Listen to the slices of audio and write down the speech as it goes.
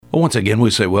Well, once again,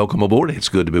 we say welcome aboard. It's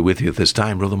good to be with you at this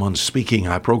time. Brother Munn speaking.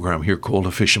 Our program here called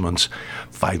A Fisherman's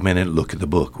 5-Minute Look at the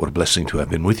Book. What a blessing to have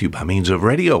been with you by means of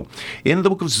radio. In the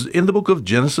book of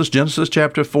Genesis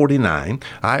chapter 49,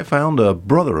 I found a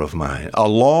brother of mine, a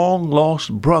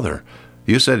long-lost brother.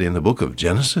 You said in the book of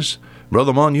Genesis?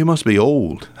 Brother Munn, you must be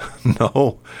old.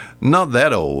 No, not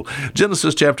that old.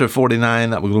 Genesis chapter 49,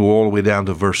 that will go all the way down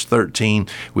to verse 13.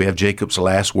 We have Jacob's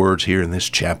last words here in this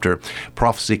chapter,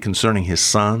 prophecy concerning his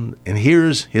son. And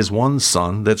here's his one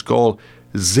son that's called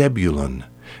Zebulun.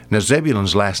 Now,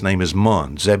 Zebulun's last name is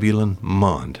Munn, Zebulun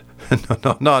Munn.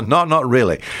 No, not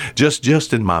really,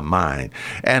 just in my mind.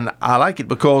 And I like it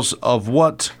because of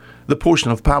what the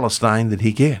portion of Palestine that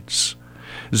he gets.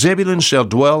 Zebulun shall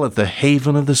dwell at the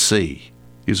haven of the sea.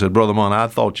 You said, Brother Munn, I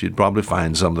thought you'd probably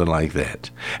find something like that.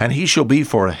 And he shall be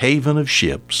for a haven of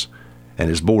ships, and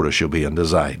his border shall be unto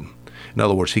Zidon. In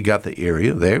other words, he got the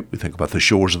area there. We think about the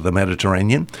shores of the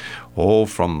Mediterranean. We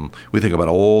think about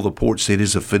all the port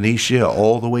cities of Phoenicia,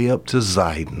 all the way up to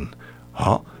Zidon.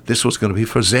 This was going to be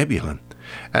for Zebulun.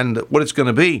 And what it's going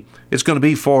to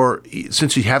be for,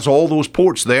 since he has all those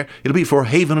ports there, it'll be for a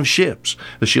haven of ships.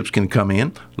 The ships can come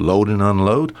in, load and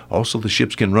unload. Also, the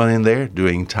ships can run in there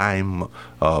during time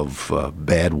of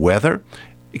bad weather.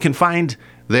 You can find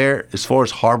there, as far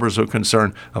as harbors are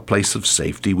concerned, a place of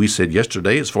safety. We said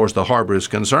yesterday, as far as the harbor is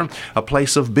concerned, a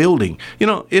place of building. You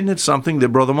know, isn't it something that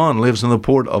Brother Munn lives in the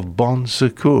port of Bon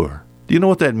Secours? Do you know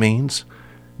what that means?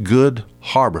 Good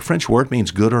harbor. French word means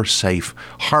good or safe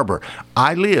harbor.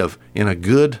 I live in a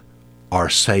good or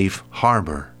safe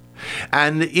harbor.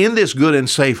 And in this good and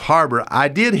safe harbor, I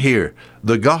did hear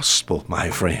the gospel, my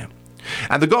friend.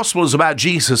 And the gospel is about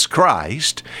Jesus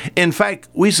Christ. In fact,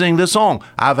 we sing the song,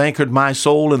 I've anchored my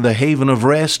soul in the haven of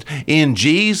rest. In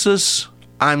Jesus,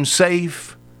 I'm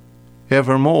safe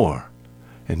evermore.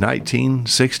 In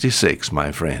 1966,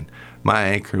 my friend, my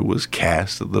anchor was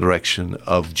cast in the direction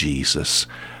of Jesus.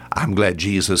 I'm glad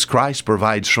Jesus Christ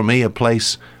provides for me a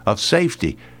place of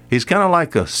safety. He's kind of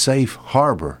like a safe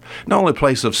harbor. Not only a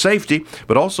place of safety,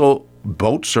 but also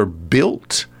boats are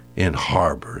built in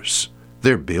harbors.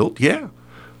 They're built, yeah.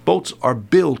 Boats are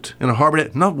built in a harbor,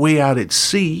 not way out at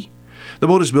sea. The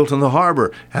boat is built in the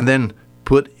harbor and then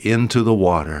put into the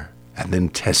water and then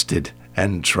tested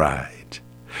and tried.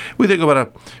 We think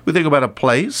about a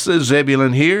place.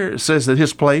 Zebulun here says that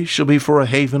his place shall be for a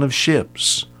haven of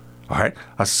ships. All right,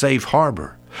 a safe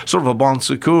harbor, sort of a Bon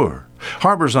Secours.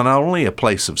 Harbors are not only a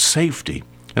place of safety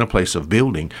and a place of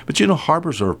building, but you know,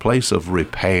 harbors are a place of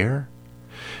repair.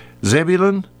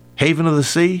 Zebulun, haven of the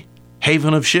sea,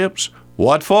 haven of ships.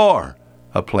 What for?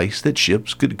 A place that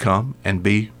ships could come and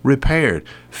be repaired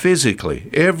physically.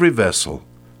 Every vessel.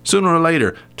 Sooner or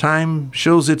later, time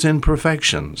shows its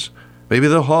imperfections. Maybe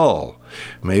the hull,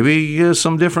 maybe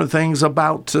some different things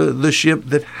about the ship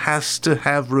that has to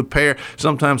have repair,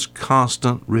 sometimes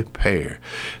constant repair.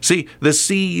 See, the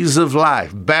seas of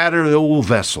life, battered old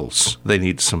vessels, they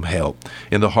need some help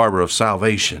in the harbor of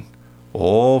salvation.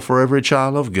 All for every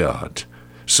child of God.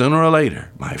 Sooner or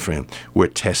later, my friend, we're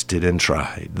tested and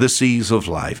tried. The seas of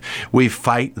life. We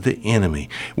fight the enemy.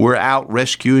 We're out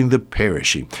rescuing the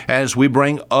perishing. As we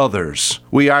bring others,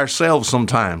 we ourselves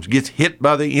sometimes get hit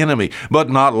by the enemy, but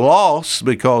not lost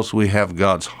because we have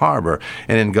God's harbor.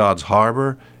 And in God's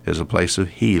harbor is a place of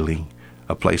healing,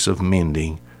 a place of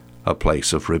mending, a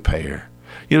place of repair.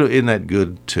 You know, isn't that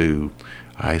good too?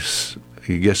 I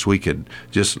guess we could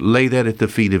just lay that at the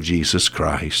feet of Jesus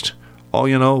Christ. Oh,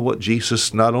 you know what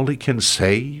Jesus not only can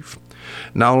save,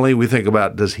 not only we think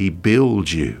about does he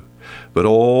build you, but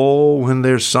when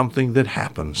there's something that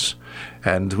happens,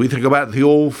 and we think about the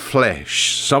old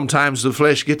flesh. Sometimes the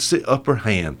flesh gets the upper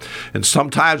hand, and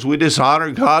sometimes we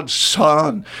dishonor God's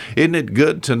Son. Isn't it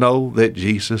good to know that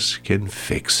Jesus can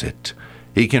fix it?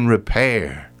 He can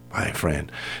repair, my friend,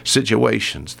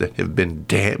 situations that have been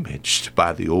damaged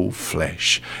by the old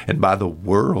flesh and by the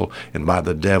world and by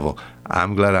the devil.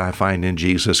 I'm glad I find in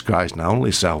Jesus Christ not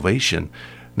only salvation,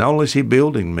 not only is he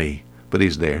building me, but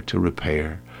he's there to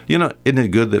repair. You know, isn't it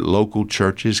good that local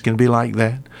churches can be like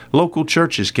that? Local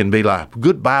churches can be like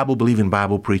good Bible-believing,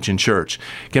 Bible-preaching church.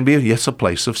 It can be, yes, a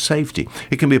place of safety.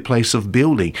 It can be a place of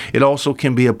building. It also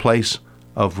can be a place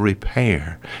of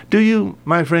repair. Do you,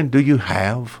 my friend, do you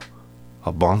have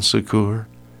a Bon Secours?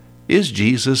 Is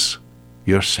Jesus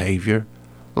your Savior?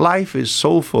 Life is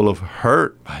so full of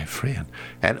hurt, my friend,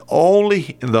 and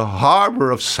only in the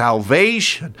harbor of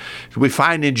salvation we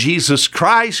find in Jesus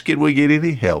Christ can we get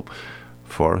any help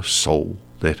for a soul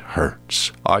that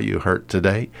hurts. Are you hurt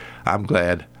today? I'm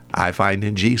glad I find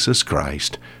in Jesus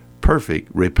Christ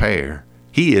perfect repair.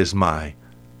 He is my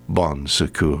Bon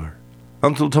Secours.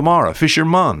 Until tomorrow,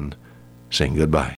 fisherman, saying goodbye.